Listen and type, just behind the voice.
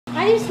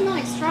Why do you smell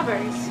like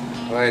strawberries?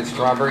 Well, it's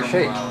strawberry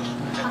shake.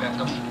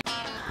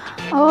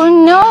 Oh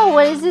no,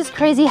 what is this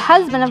crazy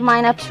husband of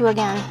mine up to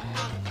again?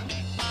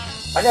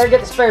 I gotta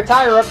get the spare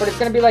tire up, but it's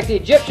gonna be like the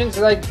Egyptians.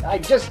 Like, I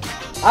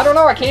don't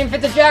know, I can't even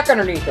fit the jack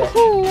underneath it.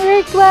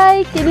 Look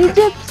like an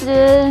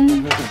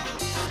Egyptian.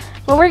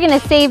 Well, we're gonna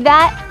save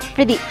that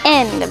for the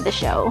end of the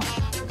show.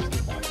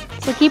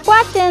 So keep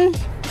watching.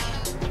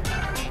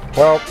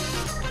 Well,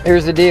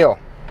 here's the deal.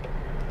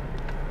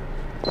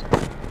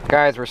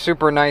 Guys, we're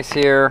super nice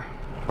here.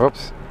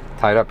 Whoops,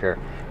 tied up here.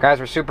 Guys,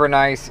 we're super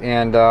nice,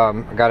 and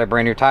I got a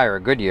brand new tire, a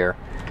Goodyear.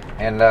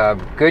 And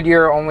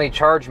Goodyear only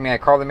charged me, I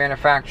called the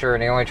manufacturer,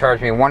 and they only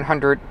charged me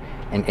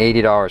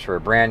 $180 for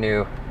a brand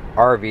new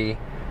RV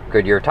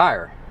Goodyear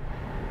tire.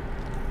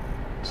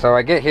 So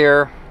I get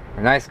here,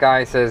 a nice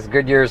guy says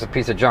Goodyear's a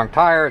piece of junk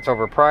tire, it's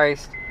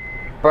overpriced.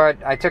 But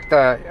I took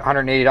the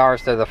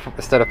 $180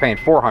 instead of paying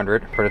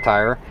 $400 for the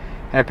tire,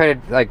 and I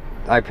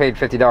paid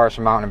 $50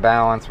 for Mountain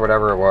Balance,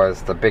 whatever it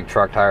was, the big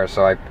truck tire.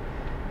 So I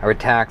would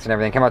tax and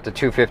everything, came out to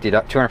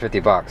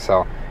 $250 bucks.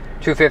 So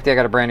 $250, I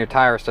got a brand new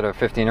tire instead of a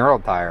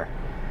 15-year-old tire.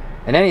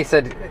 And then he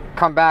said,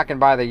 come back and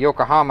buy the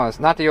Yokohamas,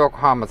 not the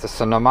Yokohamas, the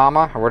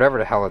Sonamama, or whatever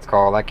the hell it's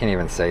called. I can't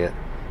even say it.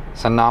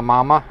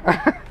 Sonamama.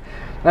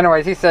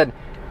 Anyways, he said,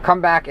 come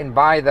back and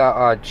buy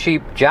the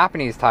cheap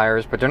Japanese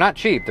tires, but they're not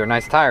cheap. They're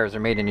nice tires. They're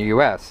made in the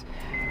U.S.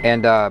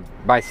 And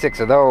buy 6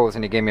 of those,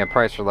 and he gave me a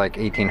price for like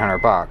 1,800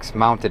 bucks,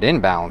 mounted in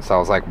balance. So I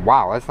was like,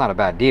 wow, that's not a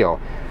bad deal.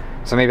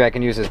 So maybe I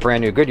can use this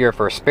brand new Goodyear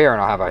for a spare,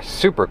 and I'll have a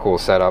super cool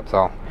setup.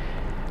 So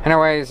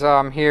anyways,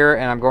 I'm here,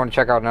 and I'm going to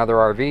check out another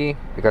RV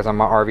because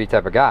I'm an RV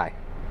type of guy.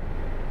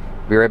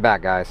 Be right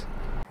back, guys.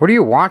 What are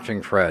you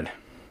watching, Fred?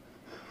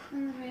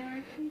 Sons of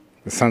Anarchy.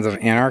 The Sons of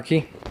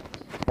Anarchy?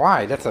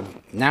 Why? That's a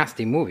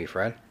nasty movie,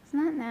 Fred. It's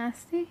not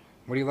nasty.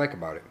 What do you like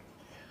about it?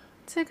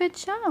 It's a good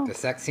show. The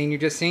sex scene you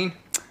just seen?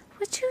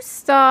 Would you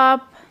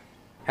stop?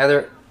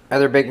 Heather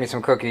baked me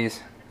some cookies.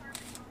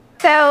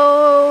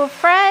 So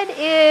Fred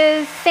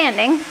is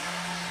sanding. You know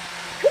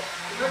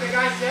what the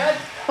guy said?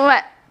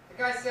 What? The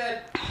guy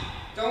said,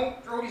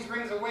 don't throw these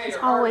rings away. He's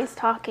always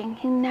talking.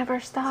 He never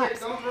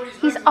stops.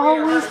 He's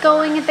always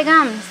going at the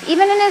gums.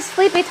 Even in his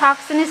sleep, he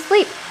talks in his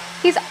sleep.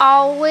 He's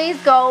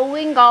always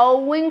going. I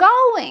don't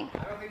think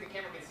the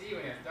camera can see you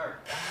when it's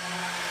dark.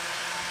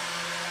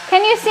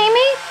 Can you see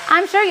me?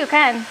 I'm sure you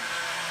can.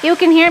 You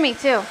can hear me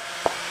too.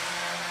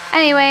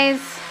 Anyways,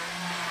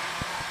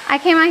 I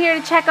came out here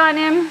to check on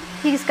him.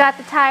 He's got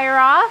the tire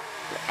off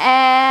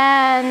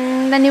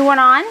and the new one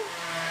on.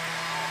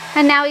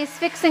 And now he's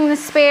fixing the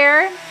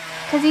spare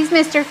because he's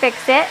Mr.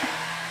 Fix-It.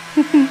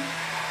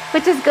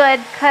 Which is good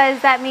because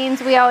that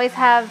means we always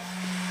have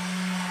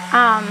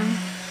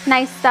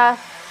nice stuff.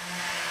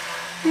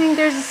 I think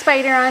there's a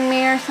spider on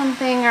me or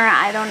something, or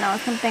I don't know,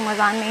 something was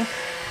on me.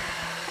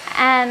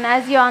 And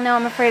as you all know,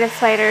 I'm afraid of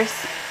spiders.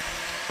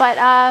 But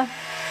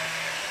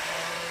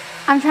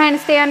I'm trying to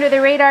stay under the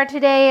radar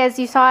today. As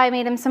you saw, I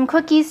made him some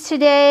cookies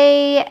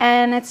today,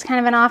 and it's kind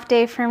of an off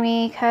day for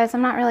me because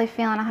I'm not really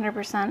feeling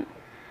 100%.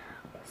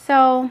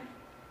 So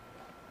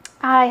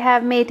I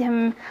have made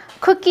him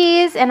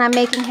cookies, and I'm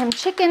making him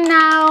chicken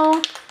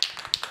now.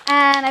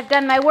 And I've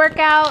done my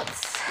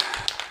workouts,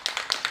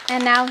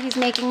 and now he's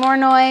making more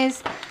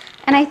noise.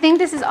 And I think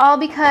this is all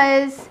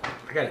because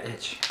I got an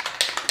itch.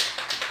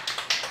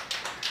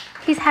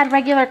 He's had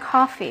regular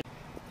coffee.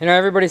 You know,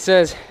 everybody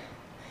says,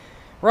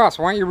 Ross,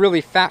 why aren't you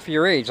really fat for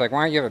your age? Like,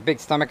 why don't you have a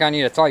big stomach on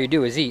you? That's all you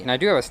do is eat. And I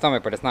do have a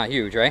stomach, but it's not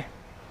huge, right?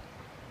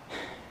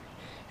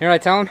 You know what I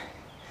tell him?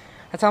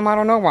 I tell him I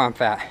don't know why I'm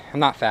fat. I'm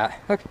not fat.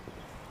 Look.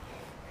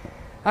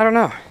 I don't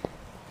know.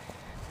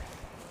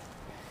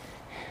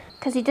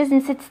 Because he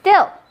doesn't sit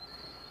still.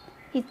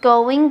 He's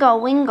going,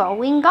 going,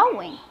 going,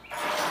 going.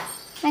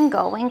 And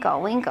going,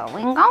 going,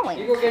 going, going.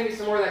 You go get me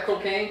some more of that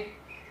cocaine?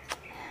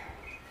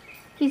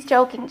 He's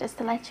joking, just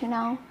to let you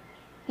know.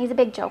 He's a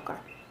big joker.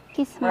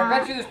 He's smart. Well, I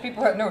bet you there's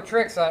people that know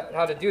tricks on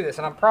how to do this,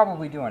 and I'm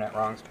probably doing it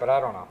wrong, but I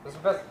don't know. This is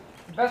the best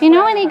if you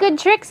know any good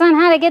tricks on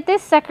how to get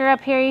this sucker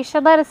up here, you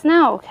should let us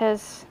know,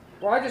 because...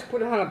 Well, I just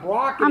put it on a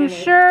block. I'm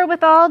sure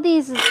with all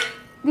these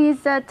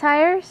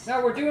tires...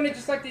 No, we're doing it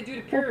just like they do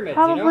the pyramids,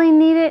 we'll probably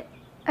need it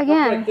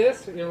again. Look like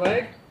this with your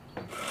leg.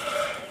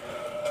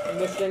 And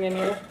this thing in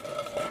here.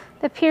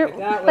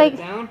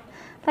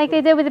 Like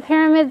they did with the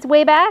pyramids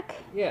way back?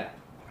 Yeah.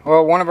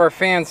 Well, one of our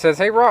fans says,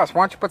 hey Ross,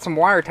 why don't you put some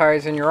wire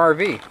ties in your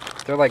RV?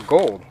 They're like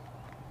gold.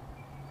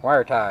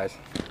 Wire ties.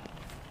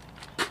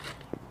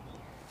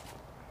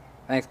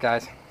 Thanks,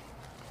 guys.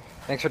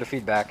 Thanks for the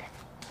feedback.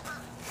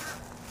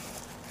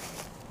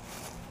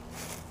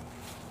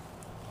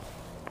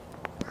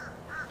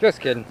 Just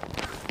kidding.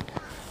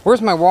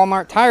 Where's my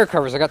Walmart tire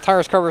covers? I got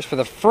tire covers for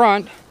the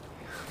front,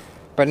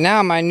 but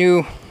now my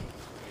new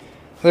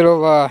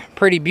little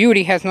pretty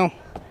beauty has no,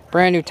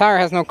 brand new tire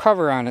has no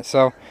cover on it.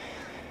 So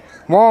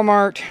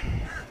Walmart,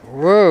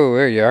 whoa,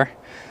 there you are.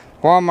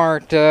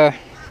 Walmart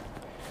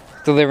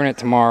delivering it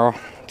tomorrow.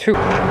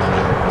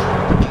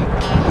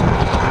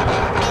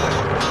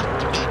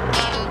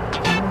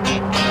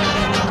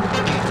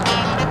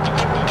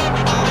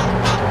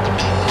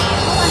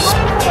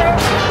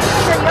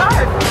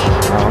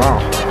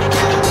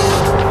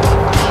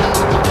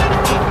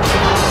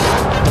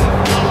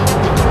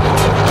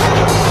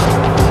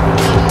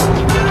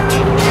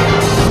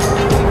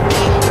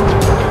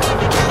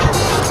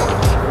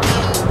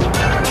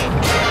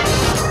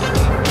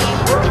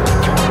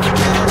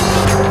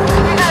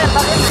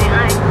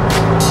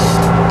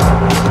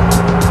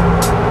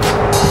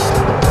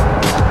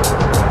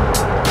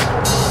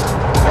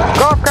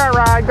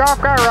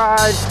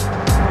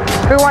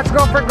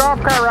 Let's go for golf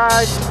cart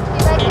ride.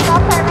 You like the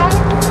golf cart ride?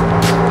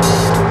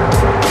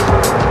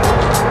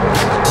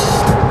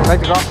 You like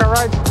the golf cart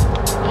ride?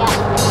 Yeah.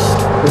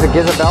 Does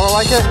Isabella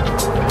like it?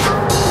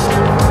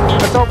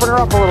 Let's open her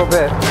up a little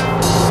bit.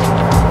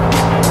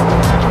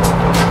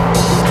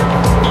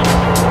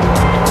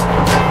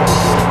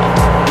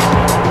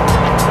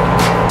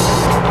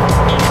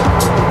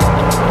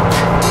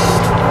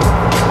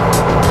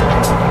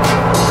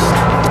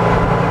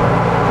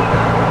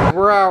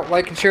 We're out.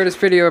 Like and share this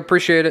video.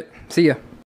 Appreciate it. See ya.